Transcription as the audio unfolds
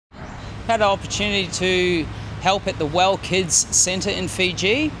had an opportunity to help at the Well Kids Centre in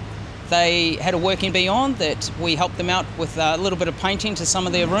Fiji. They had a working bee on that we helped them out with a little bit of painting to some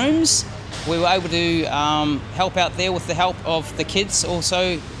of their rooms. We were able to help out there with the help of the kids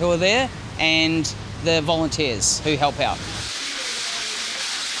also who are there and the volunteers who help out.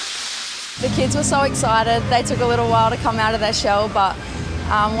 The kids were so excited. They took a little while to come out of their shell, but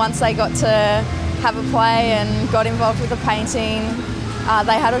once they got to have a play and got involved with the painting,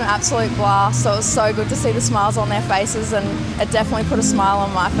 they had an absolute blast. So it was so good to see the smiles on their faces, and it definitely put a smile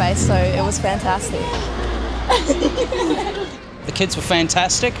on my face, so it was fantastic. The kids were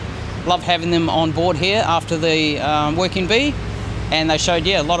fantastic. Loved having them on board here after the working bee, and they showed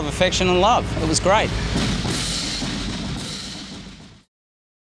a lot of affection and love. It was great.